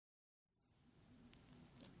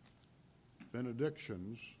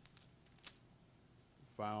benedictions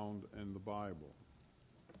found in the Bible.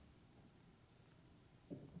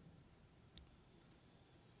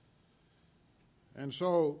 And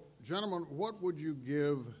so, gentlemen, what would you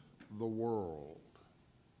give the world,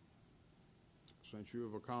 since you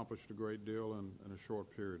have accomplished a great deal in a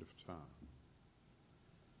short period of time?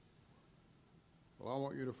 Well, I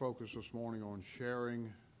want you to focus this morning on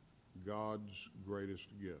sharing God's greatest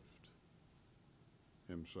gift,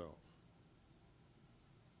 Himself.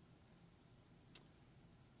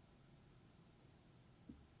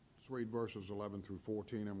 Let's read verses 11 through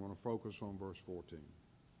 14. I'm going to focus on verse 14.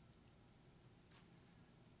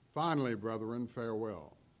 Finally, brethren,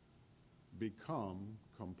 farewell. Become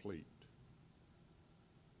complete.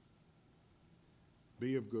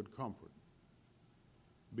 Be of good comfort.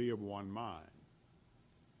 Be of one mind.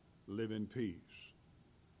 Live in peace.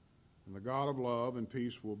 And the God of love and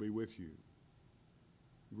peace will be with you.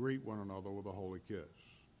 Greet one another with a holy kiss.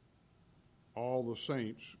 All the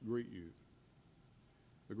saints greet you.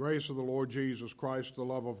 The grace of the Lord Jesus Christ, the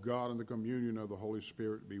love of God, and the communion of the Holy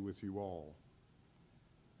Spirit be with you all.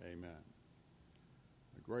 Amen.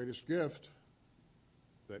 The greatest gift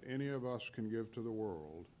that any of us can give to the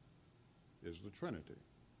world is the Trinity.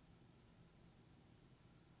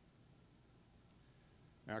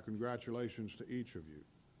 Our congratulations to each of you,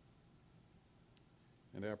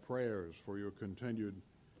 and our prayers for your continued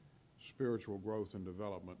spiritual growth and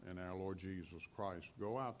development in our Lord Jesus Christ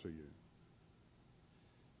go out to you.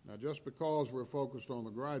 Now, just because we're focused on the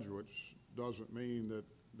graduates doesn't mean that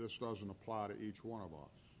this doesn't apply to each one of us.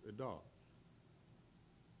 It does.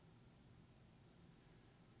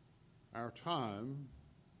 Our time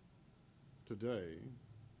today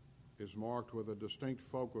is marked with a distinct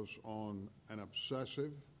focus on an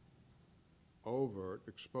obsessive, overt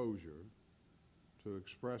exposure to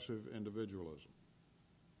expressive individualism.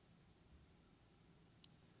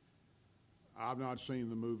 I've not seen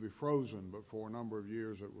the movie Frozen, but for a number of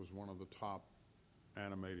years it was one of the top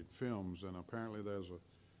animated films, and apparently there's a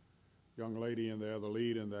young lady in there, the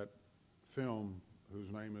lead in that film,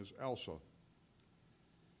 whose name is Elsa.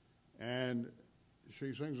 And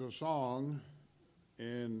she sings a song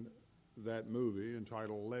in that movie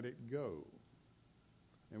entitled Let It Go.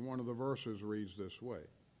 And one of the verses reads this way: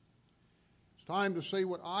 it's time to see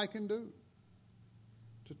what I can do,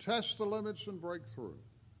 to test the limits and break through.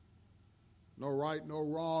 No right, no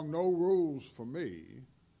wrong, no rules for me.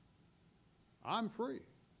 I'm free.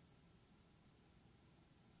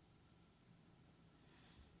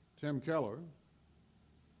 Tim Keller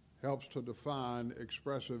helps to define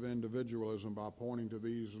expressive individualism by pointing to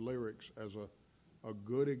these lyrics as a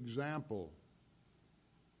good example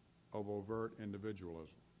of overt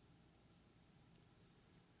individualism.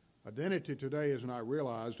 Identity today is not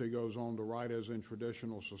realized, he goes on to write, as in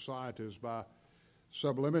traditional societies, by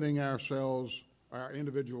sublimiting ourselves, our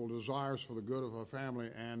individual desires for the good of our family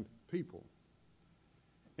and people.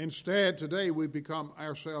 Instead, today we become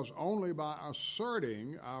ourselves only by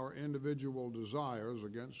asserting our individual desires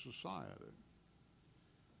against society,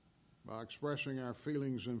 by expressing our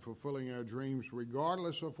feelings and fulfilling our dreams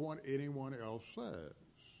regardless of what anyone else says.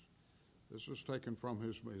 This is taken from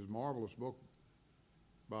his marvelous book,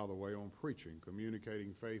 by the way, on preaching,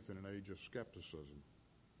 Communicating Faith in an Age of Skepticism.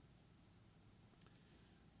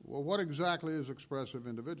 Well, what exactly is expressive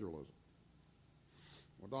individualism?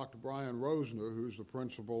 Well, Dr. Brian Rosner, who's the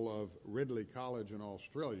principal of Ridley College in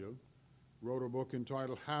Australia, wrote a book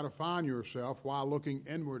entitled How to Find Yourself While Looking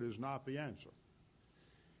Inward is Not the Answer.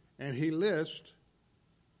 And he lists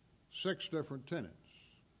 6 different tenets.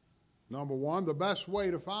 Number 1, the best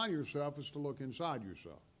way to find yourself is to look inside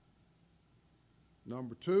yourself.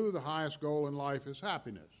 Number 2, the highest goal in life is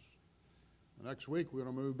happiness. Next week, we're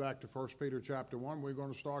going to move back to 1 Peter chapter 1. We're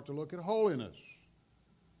going to start to look at holiness.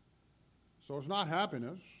 So it's not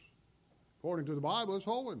happiness. According to the Bible, it's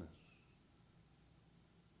holiness.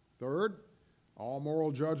 Third, all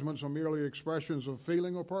moral judgments are merely expressions of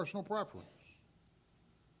feeling or personal preference.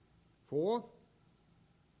 Fourth,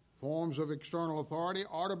 forms of external authority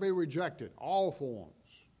are to be rejected, all forms.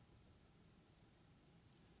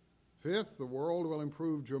 Fifth, the world will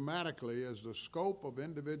improve dramatically as the scope of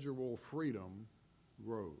individual freedom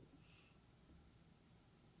grows.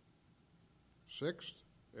 Sixth,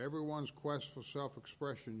 everyone's quest for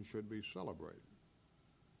self-expression should be celebrated.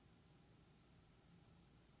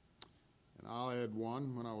 And I'll add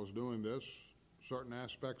one, when I was doing this, certain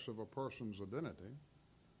aspects of a person's identity,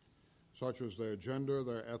 such as their gender,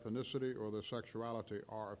 their ethnicity, or their sexuality,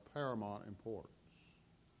 are of paramount importance.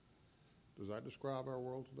 Does that describe our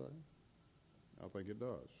world today? I think it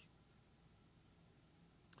does.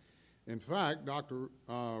 In fact, Dr.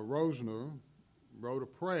 Rosner wrote a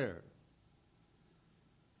prayer,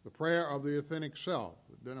 the prayer of the authentic self.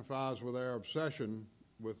 It identifies with our obsession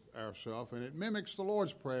with ourself, and it mimics the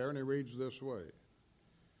Lord's Prayer, and it reads this way: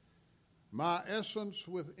 My essence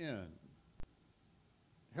within,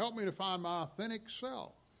 help me to find my authentic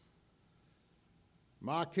self.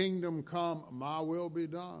 My kingdom come, my will be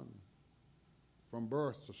done, from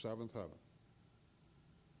birth to seventh heaven.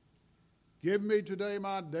 Give me today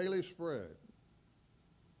my daily spread.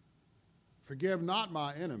 Forgive not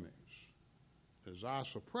my enemies, as I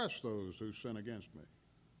suppress those who sin against me.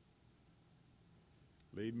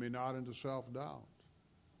 Lead me not into self-doubt,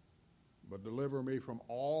 but deliver me from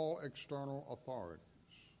all external authorities.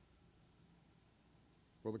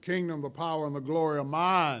 For the kingdom, the power, and the glory are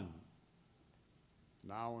mine,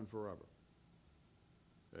 now and forever.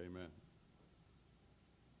 Amen.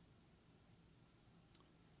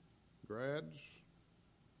 Grads,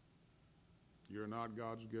 you're not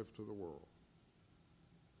God's gift to the world.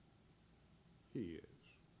 He is.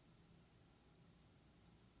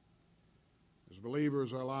 As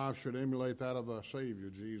believers, our lives should emulate that of the Savior,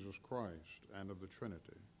 Jesus Christ, and of the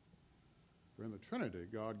Trinity. For in the Trinity,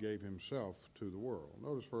 God gave himself to the world.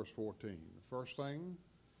 Notice verse 14. The first thing,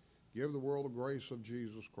 give the world the grace of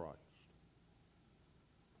Jesus Christ.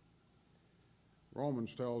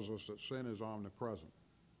 Romans tells us that sin is omnipresent.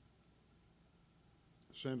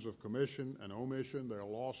 Sins of commission and omission, they're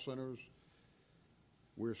lost sinners.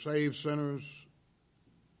 We're saved sinners,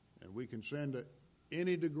 and we can sin to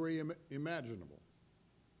any degree imaginable.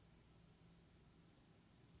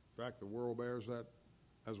 In fact, the world bears that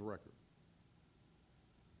as a record.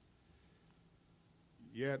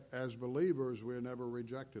 Yet, as believers, we're never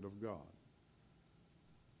rejected of God.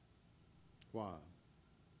 Why?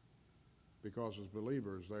 Because as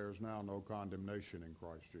believers, there is now no condemnation in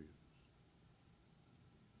Christ Jesus.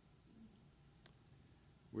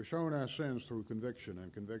 We're shown our sins through conviction,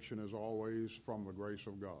 and conviction is always from the grace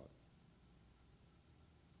of God.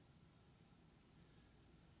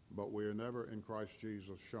 But we are never in Christ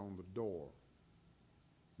Jesus shown the door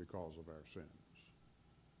because of our sins.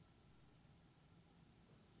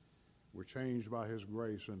 We're changed by his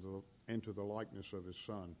grace into the likeness of his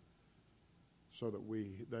Son, so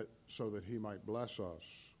that he might bless us,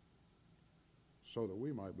 so that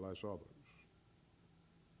we might bless others.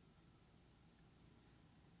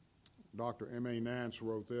 Dr. M.A. Nance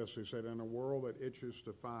wrote this. He said, in a world that itches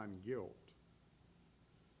to find guilt,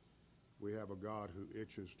 we have a God who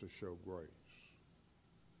itches to show grace.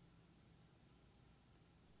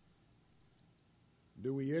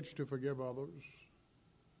 Do we itch to forgive others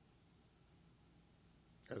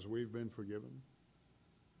as we've been forgiven?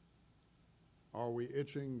 Are we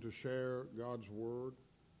itching to share God's word,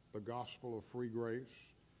 the gospel of free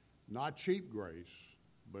grace? Not cheap grace,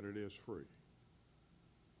 but it is free.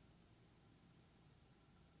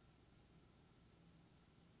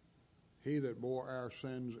 He that bore our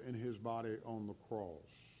sins in his body on the cross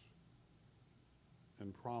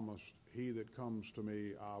and promised, he that comes to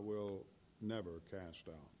me I will never cast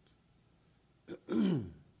out.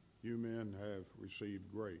 You men have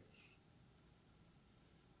received grace.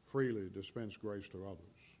 Freely dispense grace to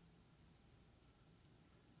others.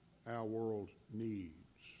 Our world needs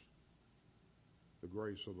the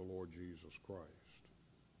grace of the Lord Jesus Christ.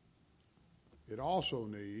 It also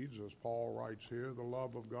needs, as Paul writes here, the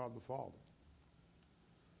love of God the Father.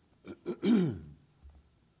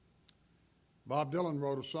 Bob Dylan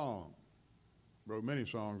wrote many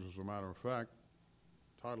songs as a matter of fact.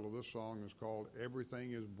 The title of this song is called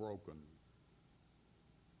Everything is Broken.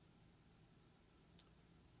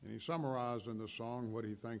 And he summarized in this song what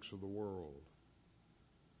he thinks of the world.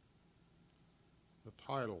 The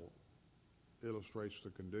title illustrates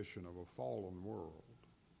the condition of a fallen world.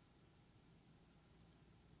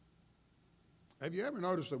 Have you ever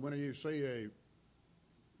noticed that when you see a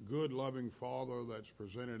good, loving father that's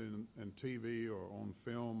presented in TV or on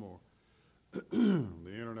film or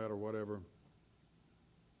the internet or whatever,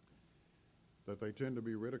 that they tend to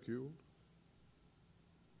be ridiculed?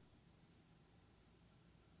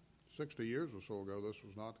 60 years or so ago, this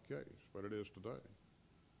was not the case, but it is today.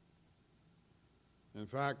 In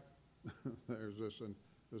fact, there's this, and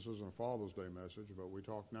this isn't a Father's Day message, but we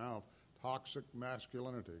talk now of toxic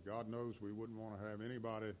masculinity. God knows we wouldn't want to have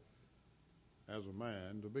anybody as a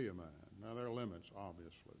man to be a man. Now, there are limits,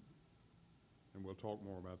 obviously, and we'll talk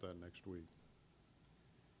more about that next week.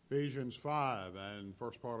 Ephesians 5 and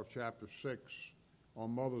first part of chapter 6,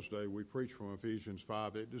 on Mother's Day, we preach from Ephesians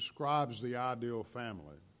 5. It describes the ideal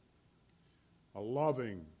family. A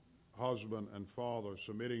loving husband and father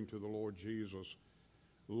submitting to the Lord Jesus,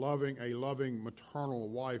 a loving maternal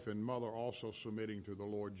wife and mother also submitting to the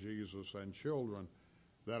Lord Jesus, and children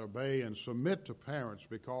that obey and submit to parents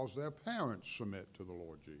because their parents submit to the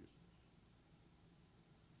Lord Jesus.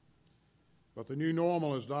 But the new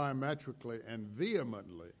normal is diametrically and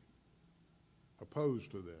vehemently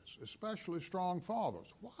opposed to this, especially strong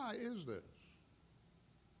fathers. Why is this?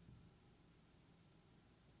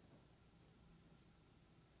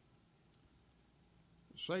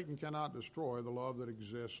 Satan cannot destroy the love that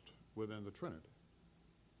exists within the Trinity.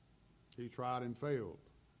 He tried and failed.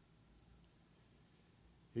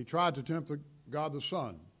 He tried to tempt God the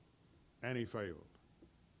Son, and he failed.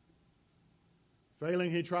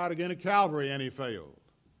 Failing, he tried again at Calvary, and he failed.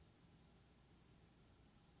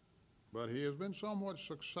 But he has been somewhat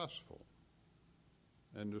successful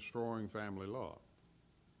in destroying family love,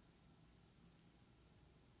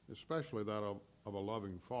 especially that of a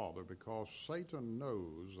loving father, because Satan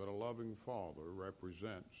knows that a loving father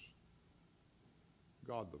represents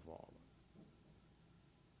God the Father.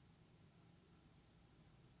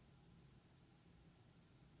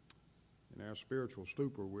 In our spiritual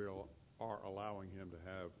stupor, we are allowing him to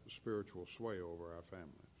have spiritual sway over our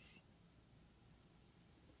families.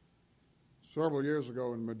 Several years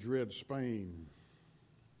ago in Madrid, Spain,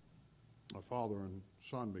 a father and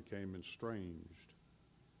son became estranged.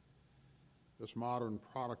 This modern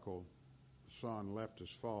prodigal son left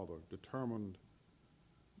his father, determined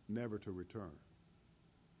never to return.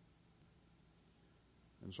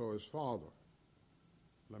 And so his father,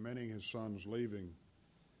 lamenting his son's leaving,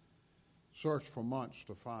 searched for months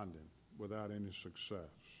to find him without any success.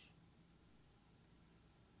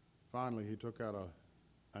 Finally, he took out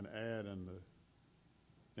an ad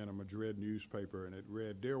in a Madrid newspaper, and it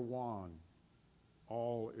read, "Dear Juan,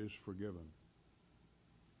 all is forgiven.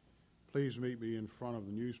 Please meet me in front of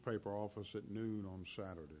the newspaper office at noon on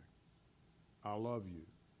Saturday. I love you,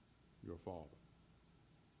 your father."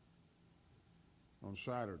 On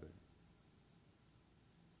Saturday,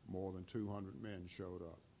 more than 200 men showed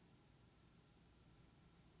up,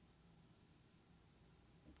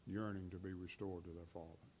 yearning to be restored to their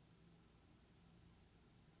father.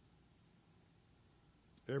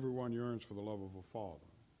 Everyone yearns for the love of a father,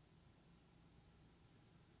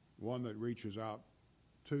 one that reaches out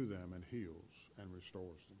to them and heals and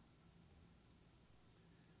restores them.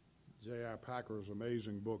 J.I. Packer's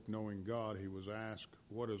amazing book, Knowing God, he was asked,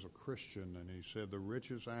 "What is a Christian?" And he said, "The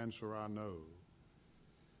richest answer I know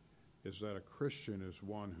is that a Christian is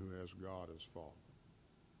one who has God as Father."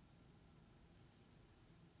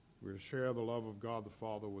 We're to share the love of God the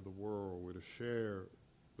Father with the world. We're to share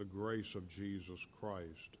the grace of Jesus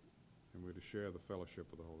Christ, and we're to share the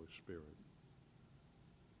fellowship of the Holy Spirit.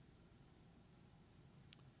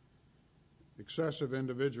 Excessive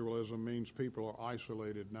individualism means people are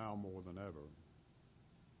isolated now more than ever.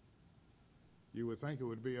 You would think it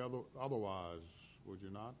would be otherwise, would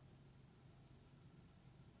you not?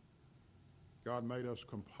 God made us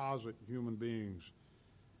composite human beings,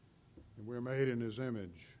 and we're made in his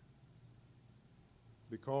image.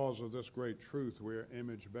 Because of this great truth, we're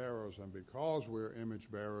image bearers, and because we're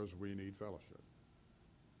image bearers, we need fellowship.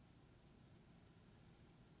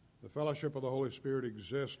 The fellowship of the Holy Spirit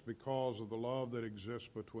exists because of the love that exists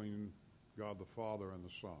between God the Father and the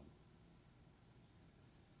Son.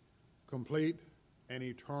 Complete and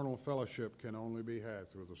eternal fellowship can only be had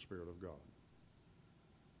through the Spirit of God.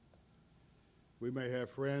 We may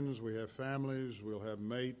have friends, we have families, we'll have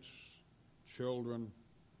mates, children,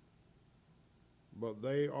 but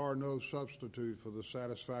they are no substitute for the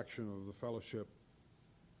satisfaction of the fellowship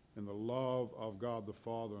and the love of God the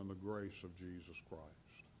Father and the grace of Jesus Christ.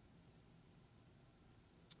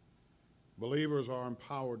 Believers are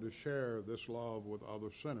empowered to share this love with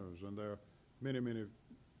other sinners, and there are many, many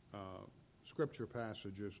scripture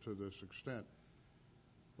passages to this extent,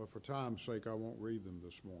 but for time's sake, I won't read them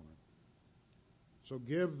this morning. So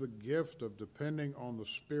give the gift of depending on the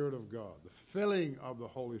Spirit of God, the filling of the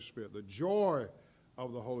Holy Spirit, the joy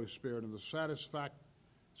of the Holy Spirit, and the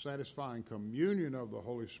satisfying communion of the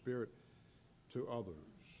Holy Spirit to others.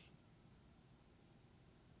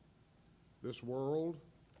 This world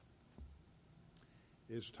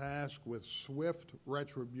is tasked with swift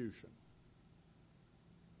retribution.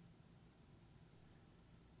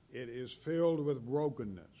 It is filled with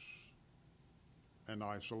brokenness and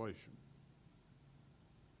isolation.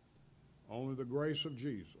 Only the grace of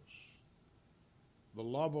Jesus, the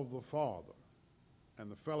love of the Father,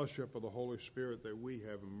 and the fellowship of the Holy Spirit that we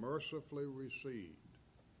have mercifully received,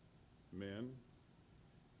 men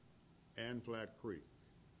and Flat Creek,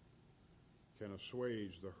 can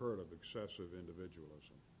assuage the hurt of excessive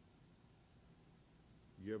individualism.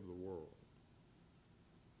 Give the world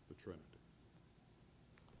the Trinity.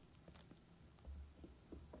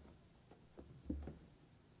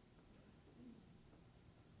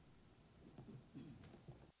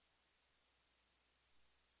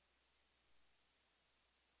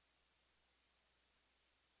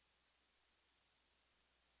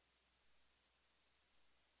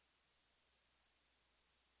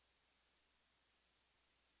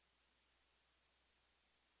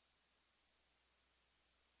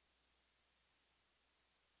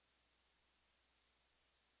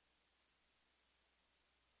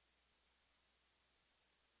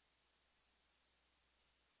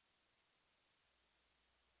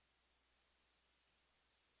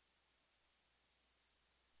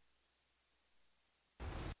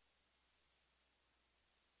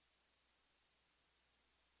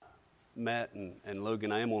 Matt and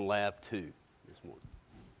Logan, I am on lab 2 this morning.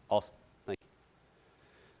 Awesome. Thank you.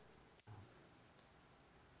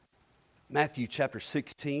 Matthew chapter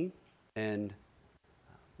 16, and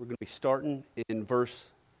we're going to be starting in verse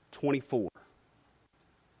 24.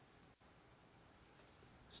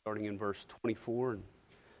 Starting in verse 24, and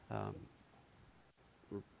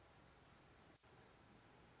we're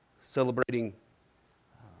celebrating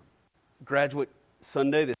Graduate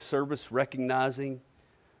Sunday, this service recognizing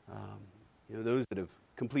those that have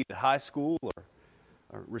completed high school or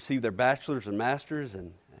received their bachelor's and master's,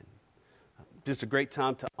 and just a great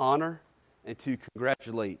time to honor and to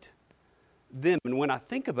congratulate them. And when I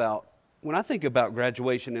think about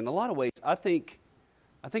graduation, in a lot of ways, I think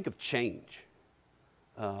of change.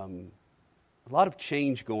 A lot of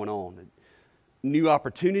change going on, new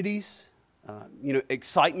opportunities,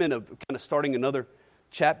 excitement of kind of starting another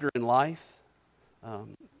chapter in life.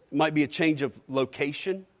 It might be a change of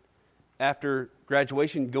location after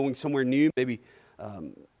graduation, going somewhere new, maybe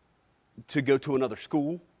to go to another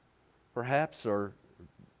school, perhaps, or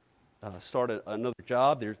start another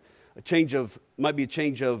job. There's might be a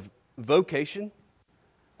change of vocation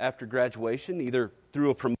after graduation, either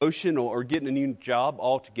through a promotion or getting a new job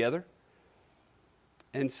altogether.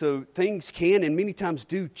 And so things can and many times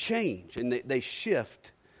do change, and they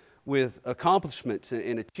shift with accomplishments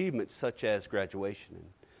and achievements such as graduation.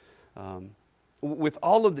 With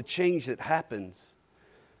all of the change that happens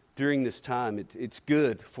during this time, it's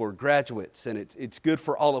good for graduates, and it's good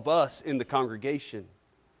for all of us in the congregation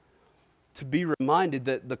to be reminded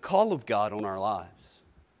that the call of God on our lives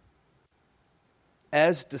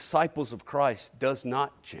as disciples of Christ does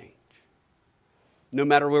not change. No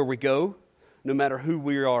matter where we go, no matter who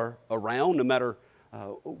we are around, no matter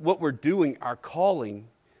what we're doing, our calling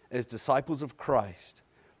as disciples of Christ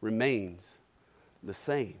remains the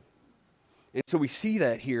same. And so we see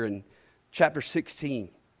that here in chapter 16.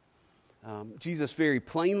 Jesus very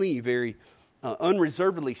plainly, very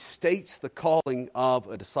unreservedly states the calling of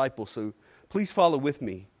a disciple. So please follow with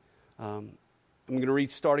me. I'm going to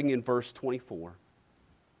read starting in verse 24.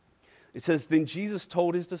 It says, "Then Jesus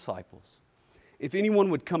told his disciples, 'If anyone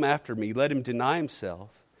would come after me, let him deny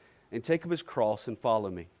himself and take up his cross and follow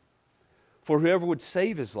me. For whoever would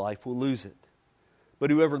save his life will lose it, but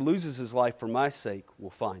whoever loses his life for my sake will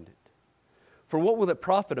find it. For what will it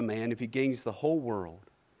profit a man if he gains the whole world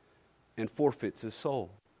and forfeits his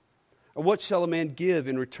soul? Or what shall a man give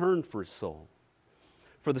in return for his soul?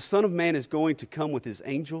 For the Son of Man is going to come with his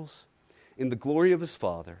angels in the glory of his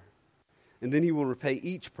Father, and then he will repay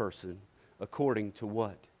each person according to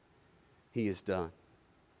what he has done.'"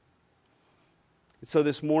 And so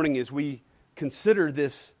this morning, as we consider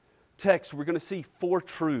this text, we're going to see 4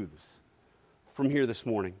 truths from here this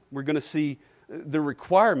morning. We're going to see the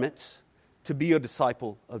requirements to be a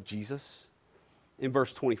disciple of Jesus in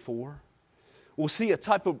verse 24. We'll see a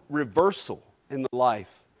type of reversal in the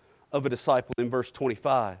life of a disciple in verse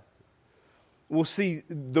 25. We'll see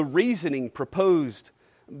the reasoning proposed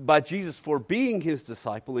by Jesus for being his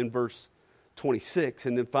disciple in verse 26.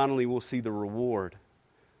 And then finally, we'll see the reward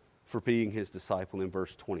for being his disciple in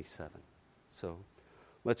verse 27. So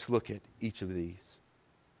let's look at each of these.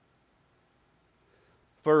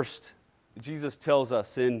 First, Jesus tells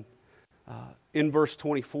us in verse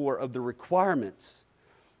 24 of the requirements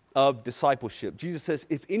of discipleship. Jesus says,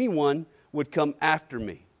 "If anyone would come after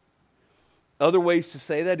me." Other ways to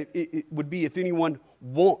say that, it would be if anyone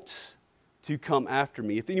wants to come after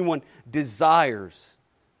me, if anyone desires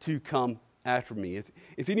to come after me,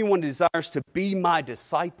 if anyone desires to be my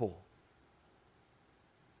disciple.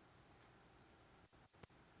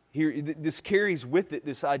 Here, this carries with it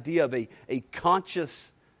this idea of a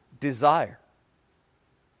conscious desire,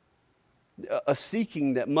 a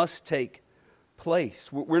seeking that must take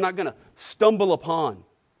place. We're not going to stumble upon,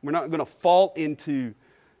 we're not going to fall into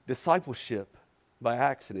discipleship by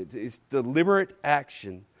accident. It's deliberate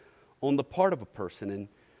action on the part of a person. And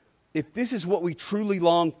if this is what we truly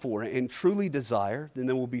long for and truly desire, then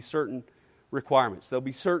there will be certain requirements. There'll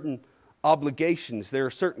be certain obligations. There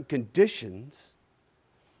are certain conditions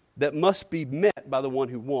that must be met by the one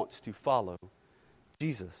who wants to follow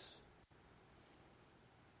Jesus.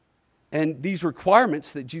 And these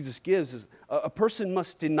requirements that Jesus gives is a person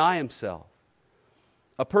must deny himself.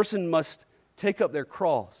 A person must take up their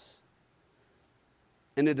cross.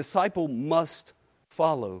 And a disciple must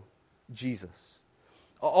follow Jesus.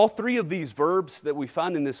 All three of these verbs that we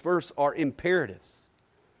find in this verse are imperatives.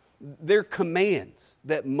 They're commands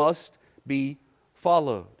that must be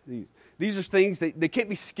followed. These are things that they can't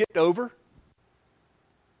be skipped over.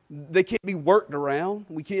 They can't be worked around.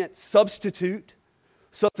 We can't substitute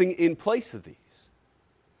something in place of these.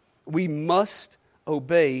 We must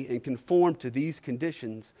obey and conform to these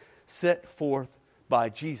conditions set forth by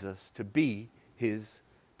Jesus to be his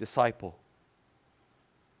disciple.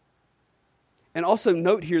 And also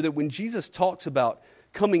note here that when Jesus talks about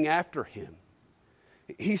coming after him,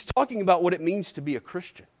 he's talking about what it means to be a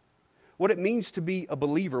Christian, what it means to be a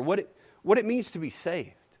believer, what it means to be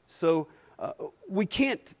saved. So we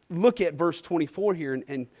can't look at verse 24 here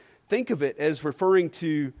and think of it as referring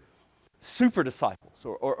to super disciples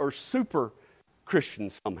or super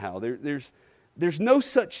Christians somehow. There's no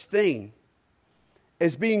such thing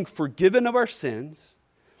as being forgiven of our sins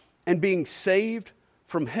and being saved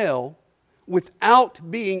from hell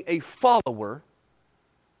without being a follower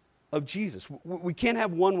of Jesus. We can't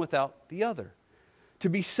have one without the other. To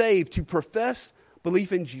be saved, to profess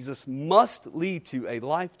belief in Jesus must lead to a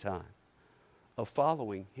lifetime of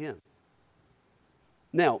following him.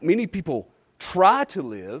 Now, many people try to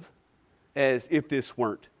live as if this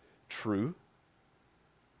weren't true.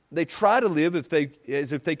 They try to live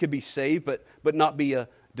as if they could be saved but not be a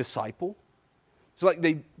disciple. It's like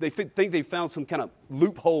they think they found some kind of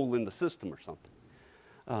loophole in the system or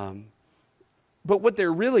something. But what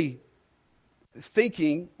they're really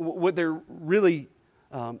thinking, what they're really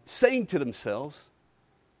saying to themselves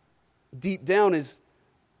deep down is,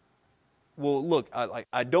 well, look,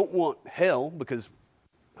 I don't want hell, because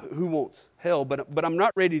who wants hell? But I'm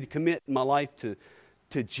not ready to commit my life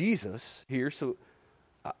to Jesus here, so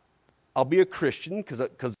I'll be a Christian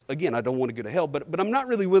because again, I don't want to go to hell. But I'm not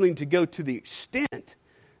really willing to go to the extent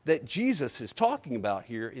that Jesus is talking about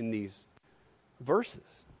here in these verses.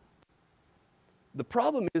 The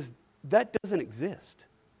problem is that doesn't exist.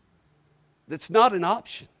 That's not an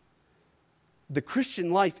option. The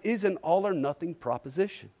Christian life is an all or nothing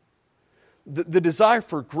proposition. The desire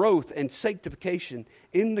for growth and sanctification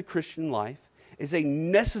in the Christian life is a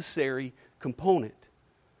necessary component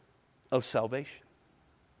of salvation.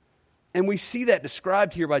 And we see that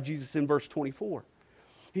described here by Jesus in verse 24.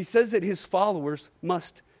 He says that his followers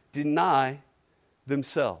must deny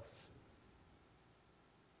themselves.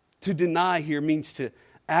 To deny here means to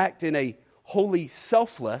act in a wholly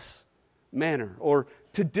selfless manner, or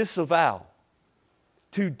to disavow,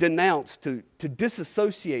 to denounce, to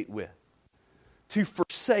disassociate with, to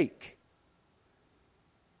forsake.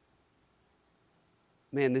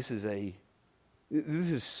 Man, this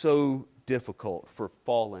is so difficult for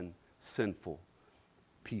fallen, sinful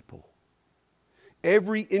people.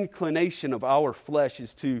 Every inclination of our flesh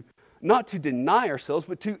is to not to deny ourselves,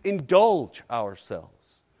 but to indulge ourselves.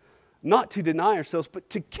 Not to deny ourselves, but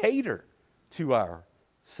to cater to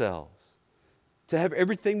ourselves. To have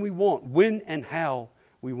everything we want, when and how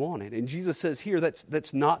we want it. And Jesus says here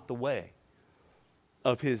that's not the way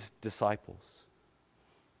of his disciples.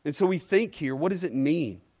 And so we think here, what does it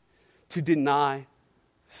mean to deny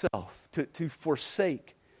self, to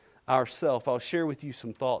forsake ourself? I'll share with you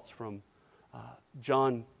some thoughts from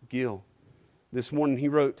John Gill. This morning he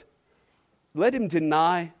wrote, "Let him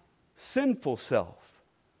deny sinful self,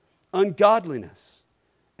 ungodliness,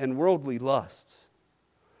 and worldly lusts.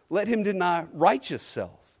 Let him deny righteous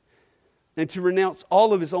self, and to renounce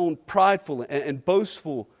all of his own prideful and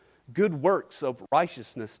boastful good works of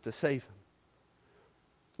righteousness to save him.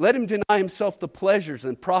 Let him deny himself the pleasures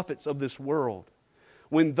and profits of this world,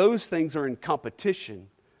 when those things are in competition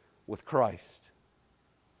with Christ.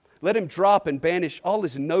 Let him drop and banish all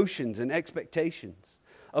his notions and expectations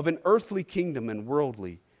of an earthly kingdom and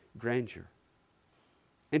worldly grandeur,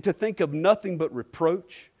 and to think of nothing but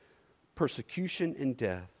reproach, persecution, and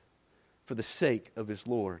death for the sake of his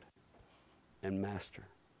Lord and Master."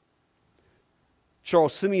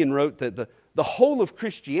 Charles Simeon wrote that the whole of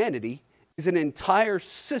Christianity is an entire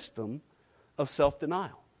system of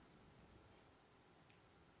self-denial.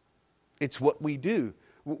 It's what we do.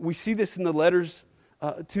 We see this in the letters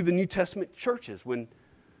to the New Testament churches when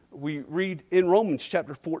we read in Romans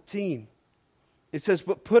chapter 14 It says,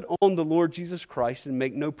 but put on the Lord Jesus Christ and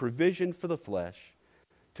make no provision for the flesh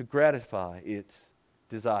to gratify its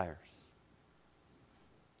desires.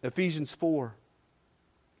 Ephesians 4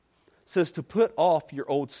 says to put off your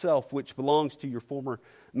old self, which belongs to your former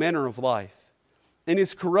manner of life, and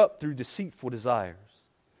is corrupt through deceitful desires,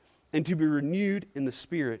 and to be renewed in the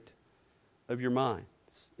spirit of your minds.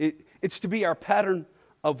 It's to be our pattern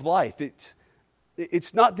of life.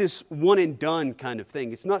 It's not this one and done kind of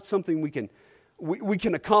thing. It's not something we can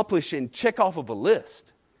accomplish and check off of a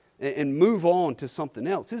list and move on to something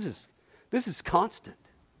else. This is constant.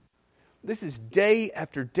 This is day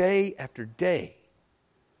after day after day.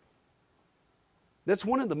 That's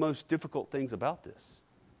one of the most difficult things about this.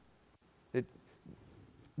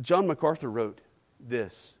 John MacArthur wrote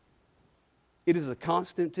this: it is a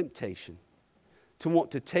constant temptation to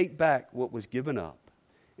want to take back what was given up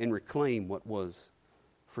and reclaim what was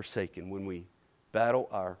forsaken when we battle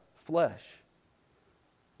our flesh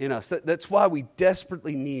in us. That's why we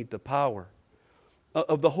desperately need the power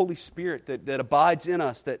of the Holy Spirit that abides in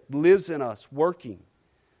us, that lives in us, working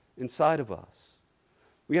inside of us.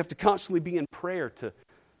 We have to constantly be in prayer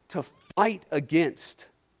to fight against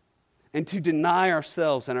and to deny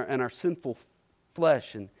ourselves and our sinful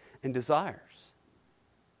flesh and desires.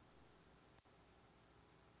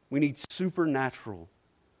 We need supernatural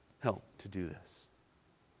help to do this.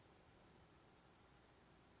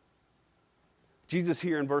 Jesus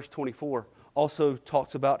here in verse 24 also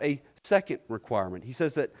talks about a second requirement. He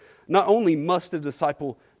says that not only must a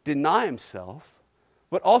disciple deny himself,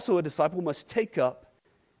 but also a disciple must take up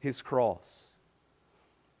his cross.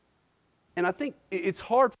 And I think it's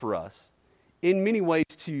hard for us in many ways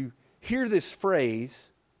to hear this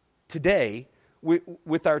phrase today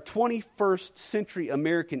with our 21st century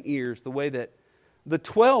American ears the way that the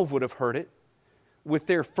 12 would have heard it with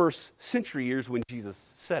their first century ears when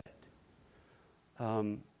Jesus said it.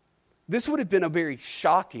 This would have been a very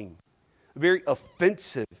shocking, very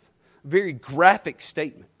offensive, very graphic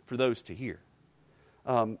statement for those to hear.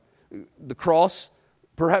 The cross,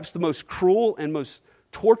 perhaps the most cruel and most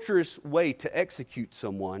torturous way to execute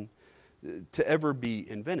someone to ever be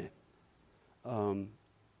invented.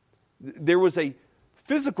 There was a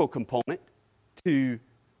physical component to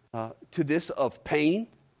this of pain.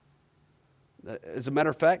 As a matter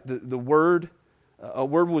of fact, a word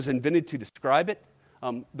was invented to describe it.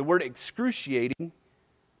 The word excruciating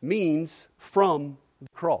means from the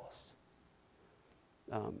cross.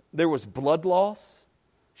 There was blood loss,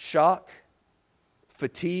 shock,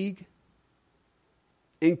 fatigue,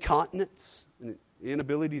 incontinence,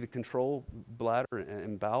 inability to control bladder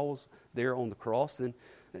and bowels there on the cross. And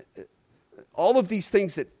all of these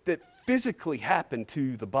things that physically happen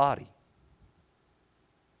to the body.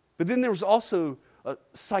 But then there was also a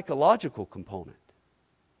psychological component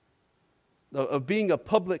of being a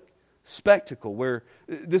public spectacle where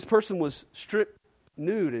this person was stripped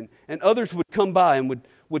nude and others would come by and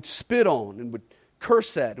would spit on and would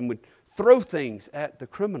curse at and would throw things at the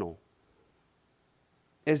criminal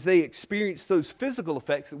as they experienced those physical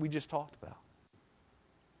effects that we just talked about.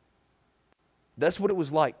 That's what it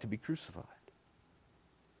was like to be crucified.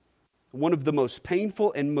 One of the most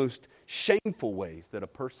painful and most shameful ways that a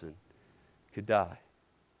person could die.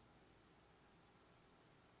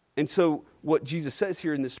 And so what Jesus says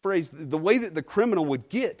here in this phrase, the way that the criminal would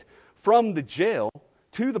get from the jail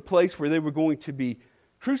to the place where they were going to be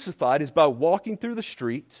crucified is by walking through the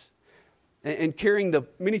streets and carrying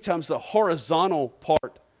many times the horizontal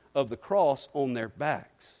part of the cross on their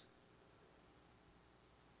backs.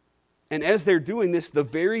 And as they're doing this, the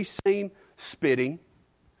very same spitting,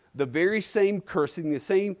 the very same cursing, the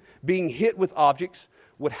same being hit with objects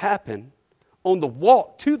would happen on the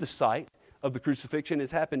walk to the site of the crucifixion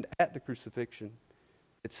as happened at the crucifixion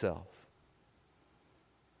itself.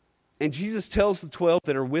 And Jesus tells the 12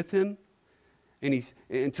 that are with him,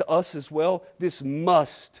 and to us as well, this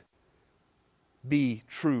must be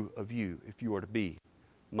true of you if you are to be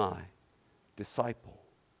my disciple.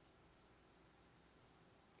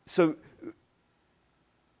 So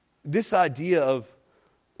this idea of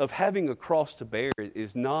having a cross to bear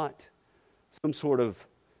is not some sort of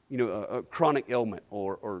a chronic ailment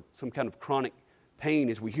or some kind of chronic pain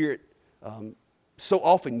as we hear it so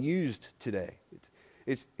often used today.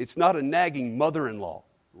 It's not a nagging mother-in-law,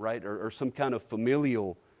 right, or some kind of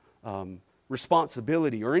familial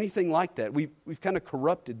responsibility or anything like that. We've kind of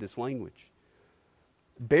corrupted this language.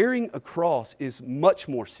 Bearing a cross is much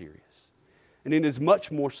more serious, and it is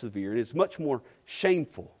much more severe. It is much more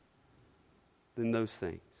shameful than those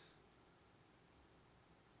things.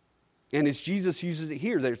 And as Jesus uses it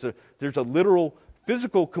here, there's a literal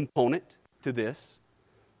physical component to this,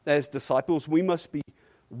 as disciples, we must be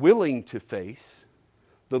willing to face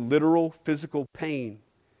the literal physical pain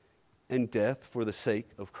and death for the sake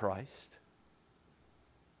of Christ.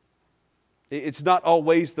 It's not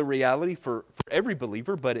always the reality for every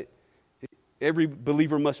believer, but every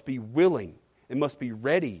believer must be willing and must be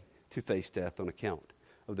ready to face death on account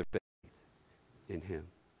of their faith in Him.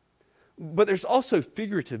 But there's also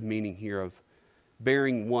figurative meaning here of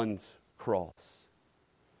bearing one's cross.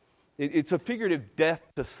 It's a figurative death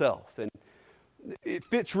to self, and it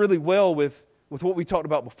fits really well with what we talked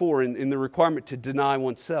about before in the requirement to deny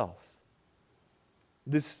oneself.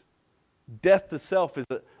 This death to self is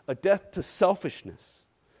a death to selfishness,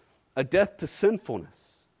 a death to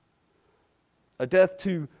sinfulness, a death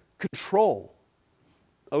to control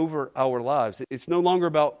over our lives. It's no longer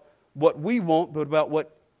about what we want, but about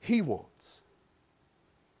what He wants.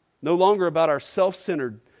 No longer about our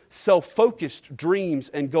self-centered, self-focused dreams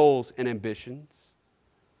and goals and ambitions.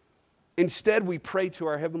 Instead, we pray to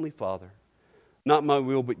our Heavenly Father, not my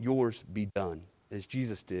will, but yours be done, as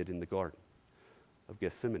Jesus did in the Garden of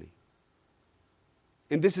Gethsemane.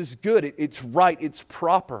 And this is good. It's right. It's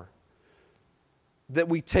proper that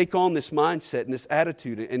we take on this mindset and this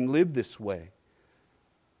attitude and live this way,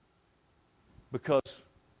 because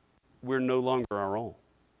we're no longer our own.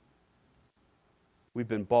 We've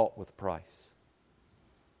been bought with a price.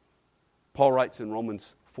 Paul writes in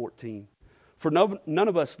Romans 14, "For none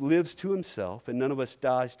of us lives to himself, and none of us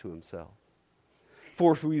dies to himself.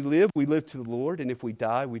 For if we live to the Lord, and if we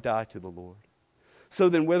die to the Lord. So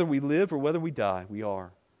then whether we live or whether we die, we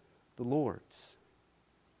are the Lord's."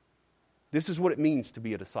 This is what it means to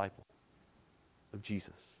be a disciple of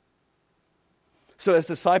Jesus. So as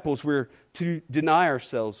disciples, we're to deny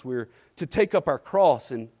ourselves, we're to take up our cross,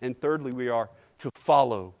 and thirdly, we are to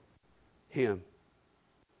follow Him.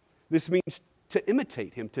 This means to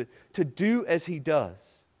imitate Him, to do as He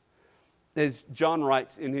does. As John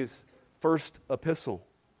writes in his first epistle,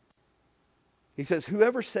 he says,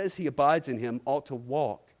 "Whoever says he abides in Him ought to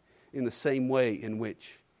walk in the same way in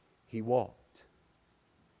which He walked."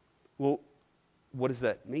 Well, what does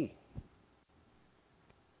that mean?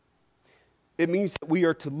 It means that we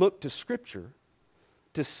are to look to Scripture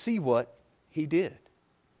to see what He did.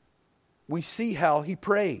 We see how He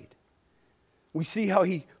prayed. We see how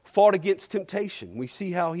He fought against temptation. We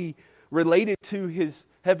see how He related to His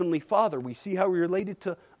Heavenly Father. We see how He related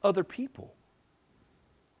to other people.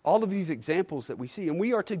 All of these examples that we see, and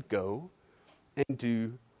we are to go and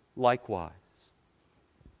do likewise.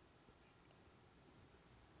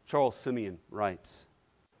 Charles Simeon writes,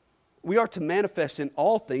 "We are to manifest in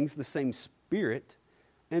all things the same spirit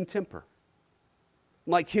and temper.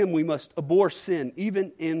 Like Him, we must abhor sin,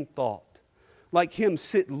 even in thought. Like Him,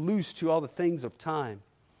 sit loose to all the things of time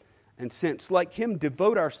and sense. Like Him,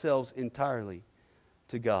 devote ourselves entirely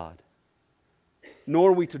to God. Nor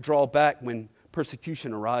are we to draw back when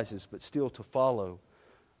persecution arises, but still to follow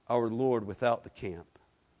our Lord without the camp,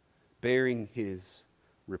 bearing His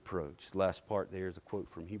reproach." The last part there is a quote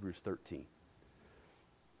from Hebrews 13.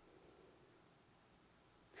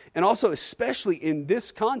 And also, especially in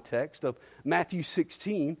this context of Matthew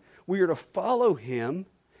 16, we are to follow Him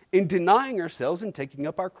in denying ourselves and taking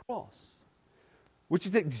up our cross, which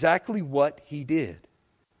is exactly what He did.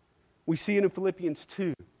 We see it in Philippians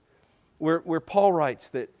 2, where Paul writes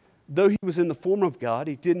that though He was in the form of God,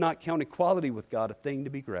 He did not count equality with God a thing to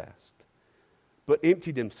be grasped, but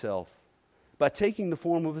emptied Himself by taking the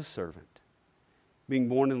form of a servant, being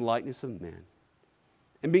born in the likeness of men.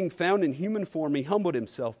 And being found in human form, He humbled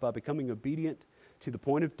Himself by becoming obedient to the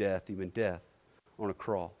point of death, even death on a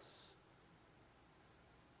cross.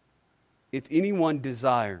 If anyone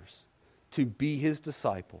desires to be His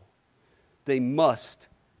disciple, they must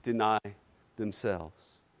deny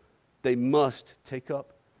themselves. They must take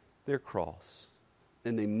up their cross,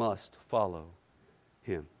 and they must follow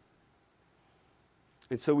Him.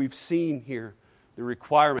 And so we've seen here the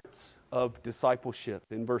requirements of discipleship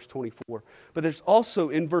in verse 24. But there's also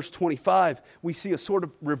in verse 25, we see a sort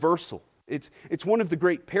of reversal. It's one of the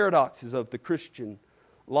great paradoxes of the Christian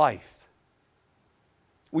life.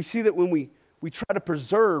 We see that when we try to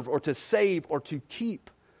preserve or to save or to keep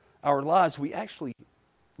our lives, we actually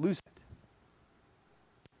lose it.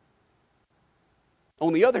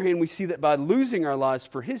 On the other hand, we see that by losing our lives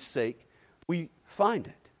for His sake, we find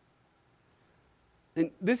it.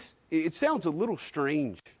 And it sounds a little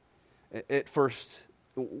strange at first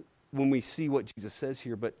when we see what Jesus says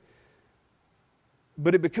here, but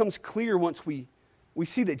it becomes clear once we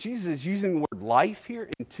see that Jesus is using the word life here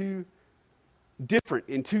in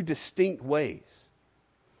two distinct ways.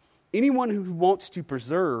 Anyone who wants to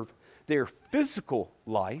preserve their physical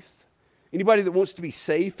life anybody that wants to be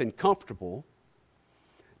safe and comfortable,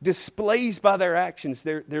 displays by their actions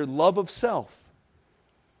their love of self.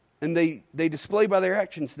 And they display by their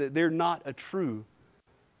actions that they're not a true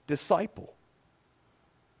disciple.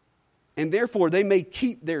 And therefore, they may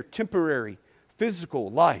keep their temporary physical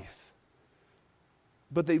life,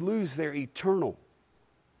 but they lose their eternal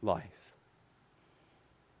life.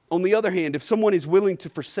 On the other hand, if someone is willing to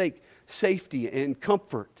forsake safety and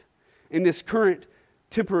comfort in this current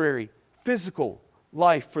temporary physical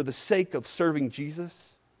life for the sake of serving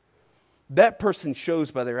Jesus, that person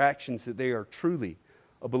shows by their actions that they are truly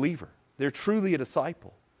a believer. They're truly a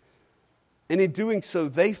disciple. And in doing so,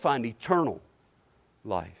 they find eternal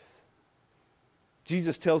life.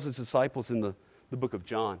 Jesus tells his disciples in the book of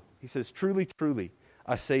John, he says, "Truly, truly,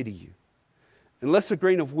 I say to you, unless a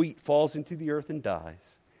grain of wheat falls into the earth and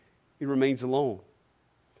dies, it remains alone.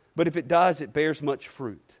 But if it dies, it bears much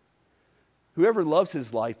fruit. Whoever loves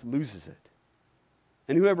his life loses it.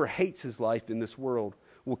 And whoever hates his life in this world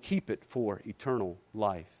will keep it for eternal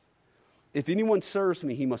life. If anyone serves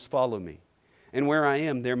me, he must follow me. And where I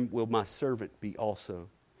am, there will my servant be also.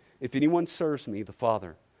 If anyone serves me, the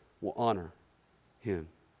Father will honor him."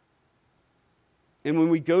 And when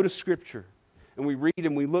we go to Scripture and we read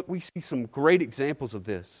and we look, we see some great examples of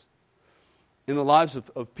this in the lives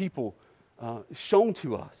of people shown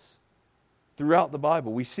to us throughout the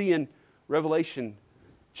Bible. We see in Revelation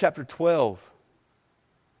chapter 12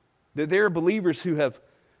 that there are believers who have,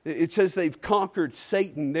 it says they've conquered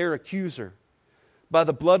Satan, their accuser, by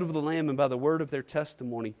the blood of the Lamb and by the word of their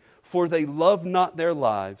testimony, for they love not their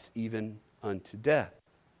lives even unto death.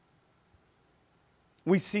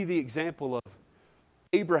 We see the example of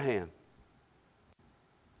Abraham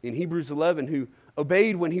in Hebrews 11, who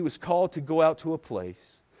obeyed when he was called to go out to a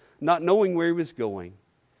place, not knowing where he was going,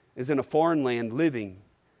 as in a foreign land, living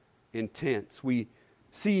in tents. We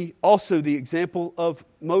see also the example of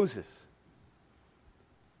Moses,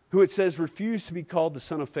 who it says refused to be called the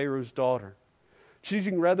son of Pharaoh's daughter,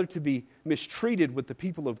 choosing rather to be mistreated with the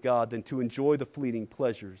people of God than to enjoy the fleeting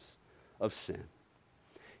pleasures of sin.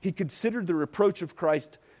 He considered the reproach of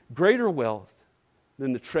Christ greater wealth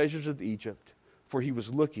than the treasures of Egypt, for he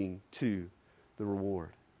was looking to the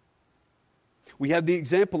reward. We have the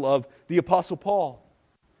example of the Apostle Paul,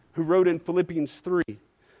 who wrote in Philippians 3,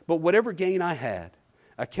 "But whatever gain I had,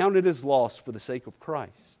 I counted as loss for the sake of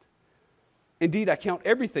Christ. Indeed, I count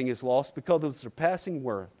everything as loss because of the surpassing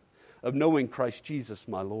worth of knowing Christ Jesus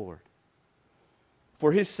my Lord.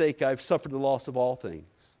 For his sake I have suffered the loss of all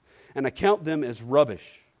things, and I count them as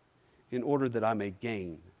rubbish in order that I may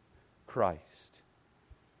gain Christ."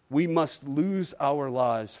 We must lose our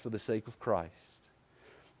lives for the sake of Christ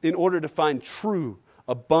in order to find true,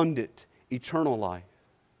 abundant, eternal life,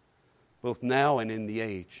 both now and in the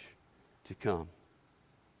age to come.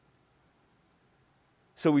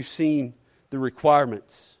 So we've seen the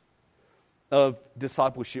requirements of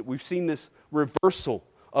discipleship. We've seen this reversal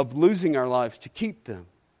of losing our lives to keep them.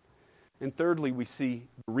 And thirdly, we see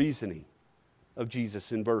the reasoning of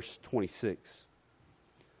Jesus in verse 26.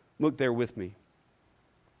 Look there with me.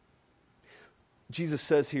 Jesus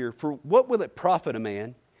says here, "For what will it profit a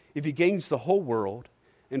man if he gains the whole world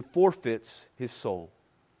and forfeits his soul?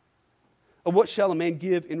 Or what shall a man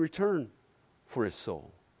give in return for his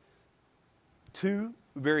soul?" Two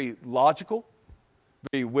very logical,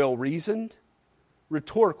 very well-reasoned,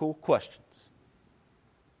 rhetorical questions.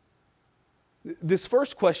 This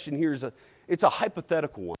first question here it's a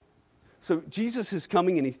hypothetical one. So Jesus is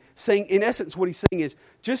coming and he's saying, in essence, what he's saying is,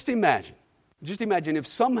 just imagine if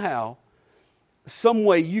somehow, some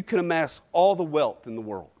way you can amass all the wealth in the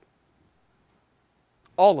world.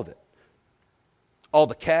 All of it. All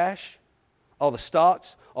the cash, all the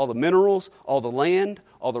stocks, all the minerals, all the land,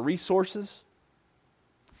 all the resources,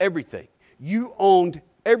 everything. You owned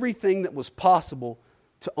everything that was possible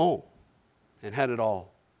to own and had it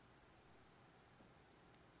all.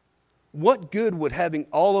 What good would having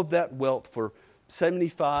all of that wealth for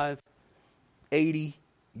 75, 80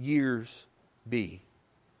 years be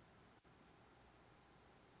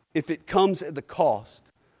if it comes at the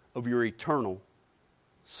cost of your eternal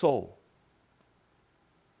soul?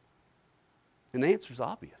 And the answer is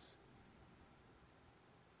obvious.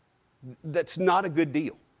 That's not a good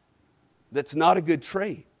deal. That's not a good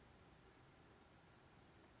trade.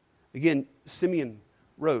 Again, Simeon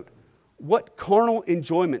wrote, "What carnal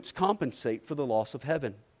enjoyments compensate for the loss of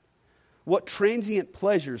heaven? What transient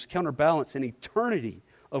pleasures counterbalance an eternity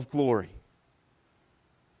of glory?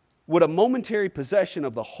 Would a momentary possession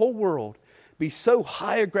of the whole world be so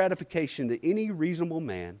high a gratification that any reasonable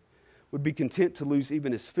man would be content to lose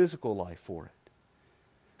even his physical life for it?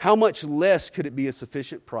 How much less could it be a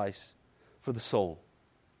sufficient price for the soul.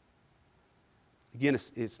 Again,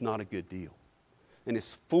 it's not a good deal. And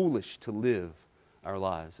it's foolish to live our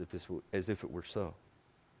lives as if it were so.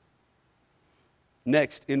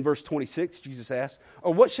 Next, in verse 26, Jesus asks,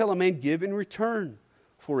 "Or what shall a man give in return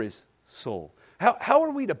for his soul?" How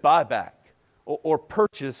are we to buy back or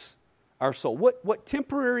purchase our soul? What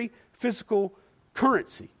temporary physical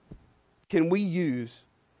currency can we use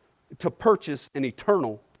to purchase an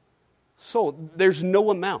eternal soul? There's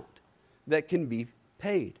no amount that can be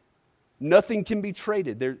paid. Nothing can be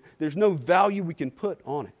traded. There's no value we can put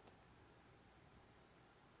on it.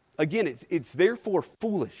 Again, it's therefore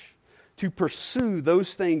foolish to pursue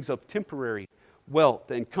those things of temporary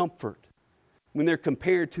wealth and comfort when they're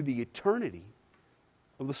compared to the eternity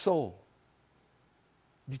of the soul.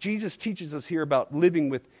 Jesus teaches us here about living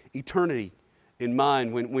with eternity in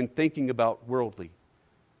mind when thinking about worldly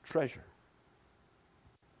treasure.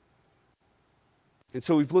 And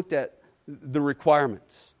so we've looked at the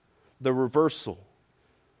requirements, the reversal,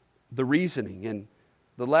 the reasoning, and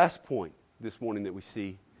the last point this morning that we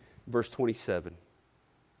see, verse 27,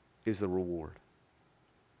 is the reward.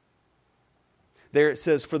 There it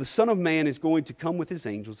says, "For the Son of Man is going to come with his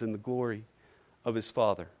angels in the glory of his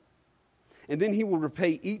Father. And then he will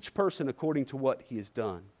repay each person according to what he has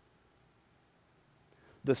done."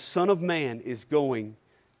 The Son of Man is going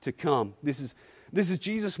to come. This is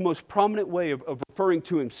Jesus' most prominent way of referring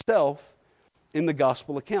to himself in the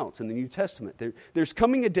gospel accounts in the New Testament. There's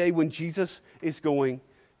coming a day when Jesus is going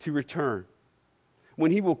to return,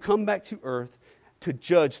 when he will come back to earth to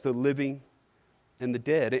judge the living and the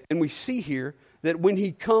dead. And we see here that when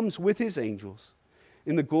he comes with his angels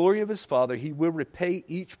in the glory of his Father, he will repay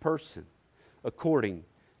each person according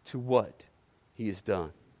to what he has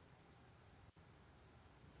done.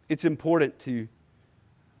 It's important to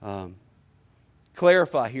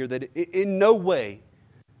clarify here that in no way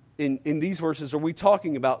in these verses are we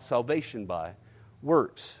talking about salvation by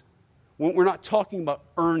works. We're not talking about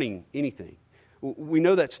earning anything. We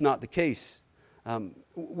know that's not the case.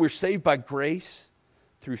 We're saved by grace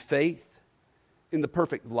through faith in the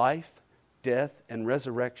perfect life, death, and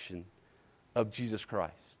resurrection of Jesus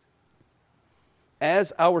Christ.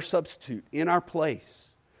 As our substitute in our place,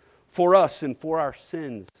 for us and for our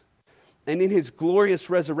sins, and in his glorious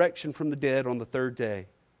resurrection from the dead on the third day,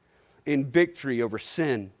 in victory over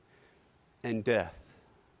sin and death.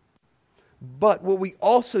 But what we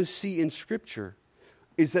also see in Scripture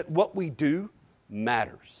is that what we do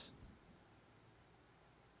matters.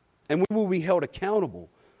 And we will be held accountable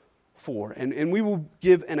for, and we will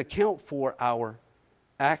give an account for our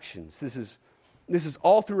actions. This is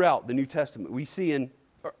all throughout the New Testament. We see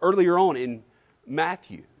earlier on in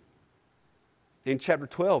Matthew, in chapter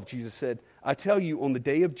 12, Jesus said, "I tell you, on the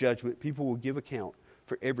day of judgment, people will give account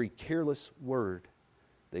for every careless word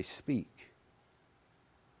they speak."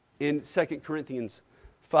 In 2 Corinthians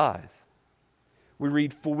 5, we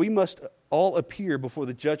read, "For we must all appear before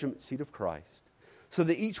the judgment seat of Christ, so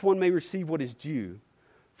that each one may receive what is due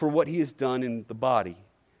for what he has done in the body,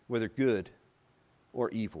 whether good or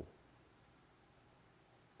evil."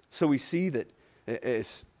 So we see that,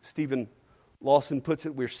 as Stephen Lawson puts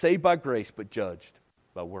it, we're saved by grace but judged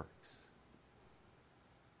by works.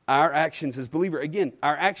 Our actions as believers, again,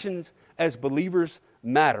 our actions as believers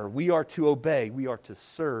matter. We are to obey. We are to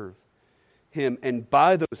serve him. And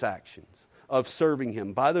by those actions of serving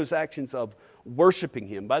him, by those actions of worshiping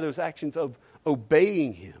him, by those actions of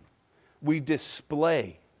obeying him, we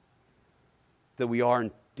display that we are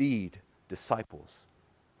indeed disciples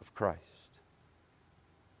of Christ.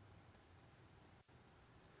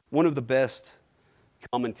 One of the best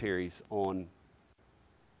commentaries on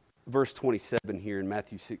verse 27 here in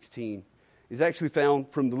Matthew 16 is actually found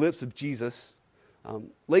from the lips of Jesus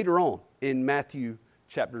later on in Matthew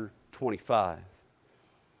chapter 25.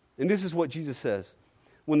 And this is what Jesus says: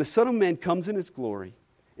 "When the Son of Man comes in his glory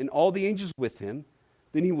and all the angels with him,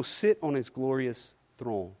 then he will sit on his glorious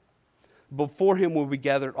throne. Before him will be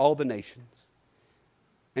gathered all the nations,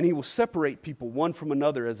 and he will separate people one from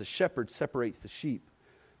another as a shepherd separates the sheep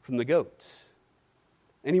from the goats.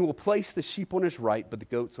 And he will place the sheep on his right, but the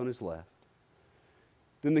goats on his left.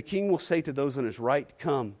 Then the king will say to those on his right,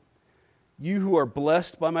 'Come, you who are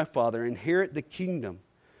blessed by my Father, inherit the kingdom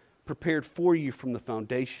prepared for you from the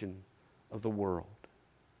foundation of the world.'"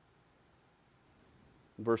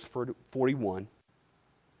 Verse 41,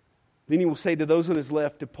 "Then he will say to those on his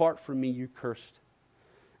left, 'Depart from me, you cursed,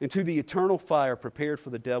 into the eternal fire prepared for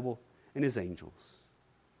the devil and his angels.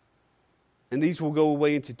 And these will go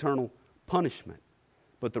away into eternal punishment,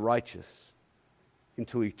 but the righteous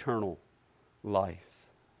into eternal life.'"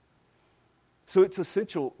 So it's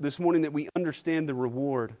essential this morning that we understand the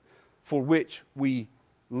reward for which we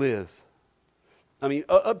live. I mean,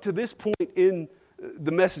 up to this point in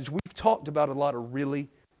the message, we've talked about a lot of really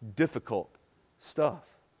difficult stuff.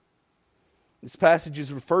 This passage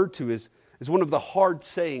is referred to as one of the hard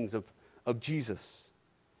sayings of Jesus.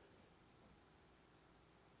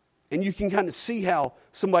 And you can kind of see how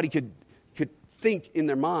somebody could think in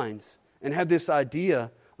their minds and have this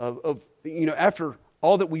idea of after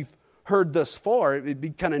all that we've heard thus far, it'd be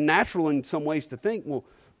kind of natural in some ways to think, well,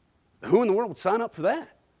 who in the world would sign up for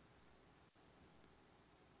that?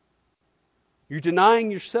 You're denying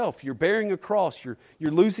yourself. You're bearing a cross. You're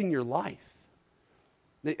losing your life.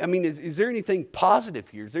 I mean, is there anything positive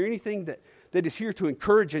here? Is there anything that is here to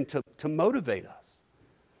encourage and to motivate us?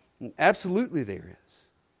 And absolutely there is.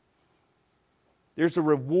 There's a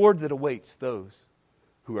reward that awaits those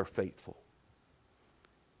who are faithful.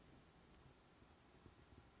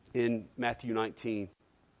 In Matthew 19,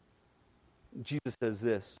 Jesus says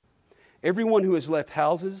this, "Everyone who has left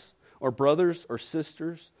houses or brothers or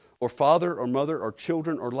sisters or father or mother or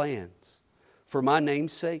children or lands, for my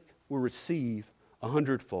name's sake, will receive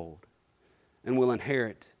 100-fold and will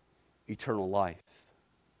inherit eternal life."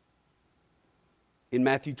 In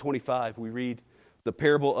Matthew 25, we read the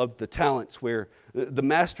parable of the talents where the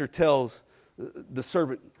master tells the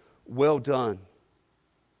servant, "Well done,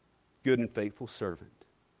 good and faithful servant.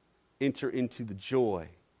 Enter into the joy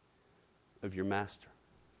of your master."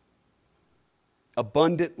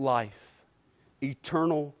 Abundant life,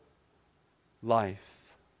 eternal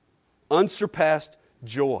life, unsurpassed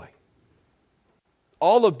joy.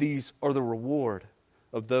 All of these are the reward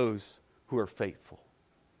of those who are faithful.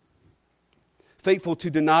 Faithful to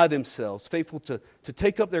deny themselves, faithful to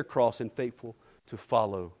take up their cross, and faithful to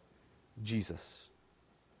follow Jesus.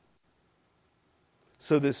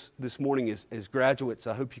 So this morning as graduates,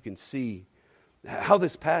 I hope you can see how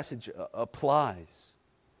this passage applies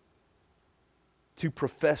to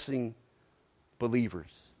professing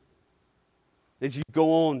believers. As you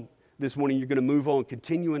go on this morning, you're going to move on,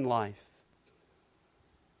 continue in life.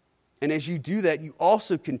 And as you do that, you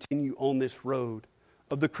also continue on this road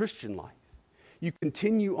of the Christian life. You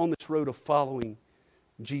continue on this road of following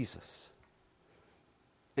Jesus.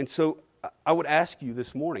 And so I would ask you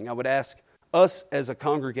this morning, I would ask us as a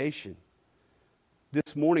congregation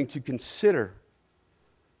this morning to consider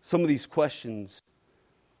some of these questions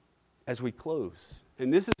as we close.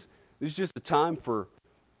 And this is just a time for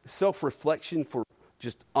self-reflection, for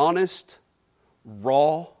just honest,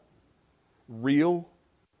 raw, real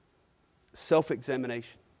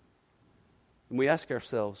self-examination. And we ask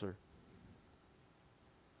ourselves, are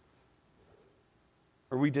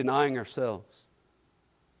we denying ourselves?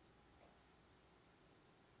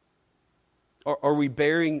 Are we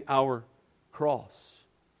bearing our cross?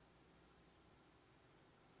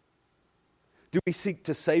 Do we seek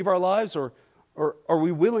to save our lives, or are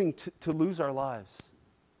we willing to lose our lives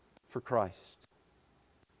for Christ?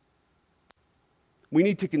 We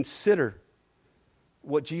need to consider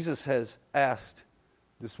what Jesus has asked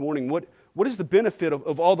this morning. What is the benefit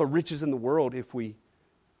of all the riches in the world if we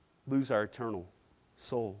lose our eternal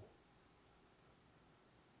soul?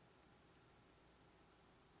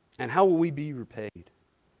 And how will we be repaid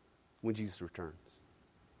when Jesus returns?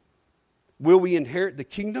 Will we inherit the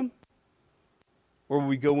kingdom, or will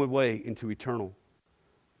we go away into eternal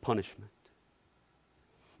punishment?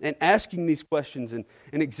 And asking these questions and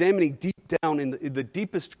examining deep down in the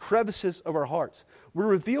deepest crevices of our hearts will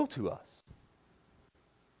reveal to us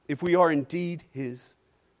if we are indeed His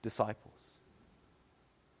disciples.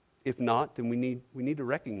 If not, then we need to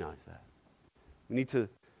recognize that. We need to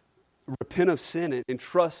repent of sin and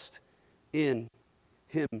trust in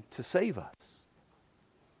Him to save us.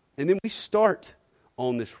 And then we start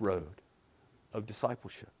on this road of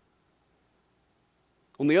discipleship.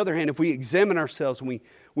 On the other hand, if we examine ourselves and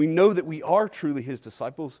we know that we are truly His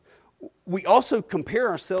disciples, we also compare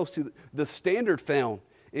ourselves to the standard found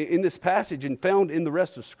in this passage and found in the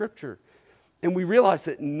rest of Scripture. And we realize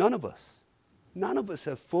that none of us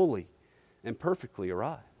have fully and perfectly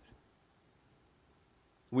arrived.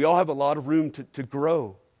 We all have a lot of room to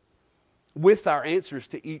grow with our answers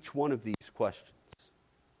to each one of these questions.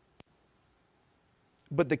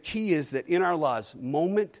 But the key is that in our lives,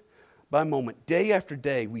 moment by moment, day after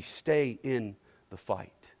day, we stay in the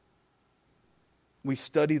fight. We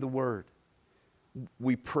study the Word.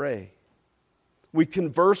 We pray. We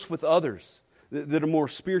converse with others that are more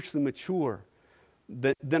spiritually mature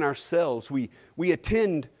than ourselves. We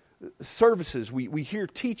attend services. We hear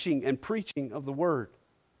teaching and preaching of the Word.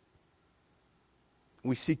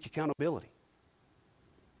 We seek accountability.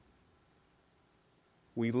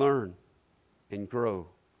 We learn and grow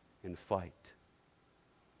and fight.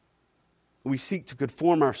 We seek to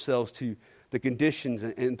conform ourselves to the conditions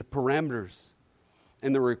and the parameters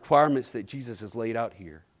and the requirements that Jesus has laid out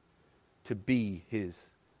here to be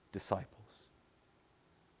his disciples.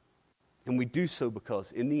 And we do so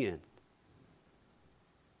because in the end,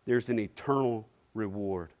 there's an eternal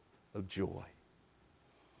reward of joy.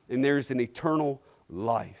 And there's an eternal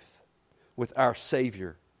life with our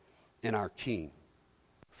Savior and our King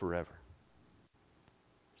forever.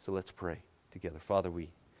 So let's pray together. Father, we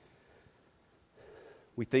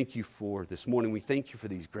thank you for this morning. We thank you for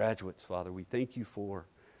these graduates, Father. We thank you for,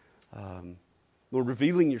 Lord,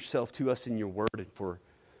 revealing yourself to us in your word, and for,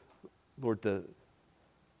 Lord,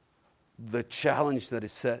 the challenge that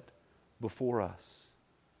is set before us.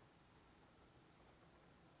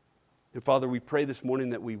 And Father, we pray this morning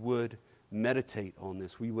that we would meditate on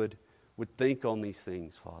this. We would think on these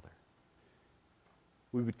things, Father.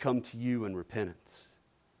 We would come to you in repentance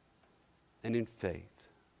and in faith.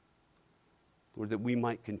 Lord, that we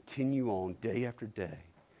might continue on day after day,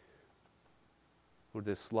 Lord,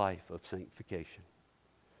 this life of sanctification.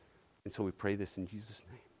 And so we pray this in Jesus'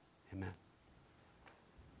 name. Amen.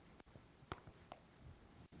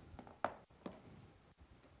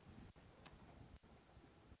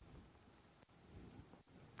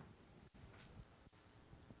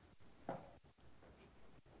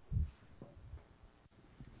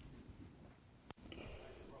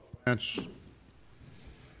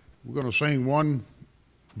 We're going to sing one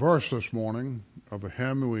verse this morning of a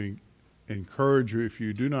hymn. We encourage you, if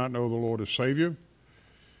you do not know the Lord as Savior,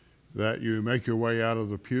 that you make your way out of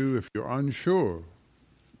the pew. If you're unsure,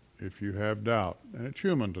 if you have doubt, and it's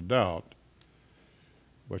human to doubt,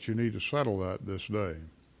 but you need to settle that this day.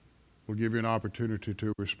 We'll give you an opportunity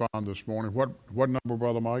to respond this morning. What number,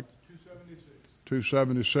 Brother Mike? 276.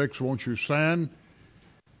 276. Won't you stand?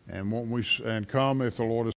 And won't we come if the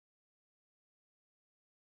Lord is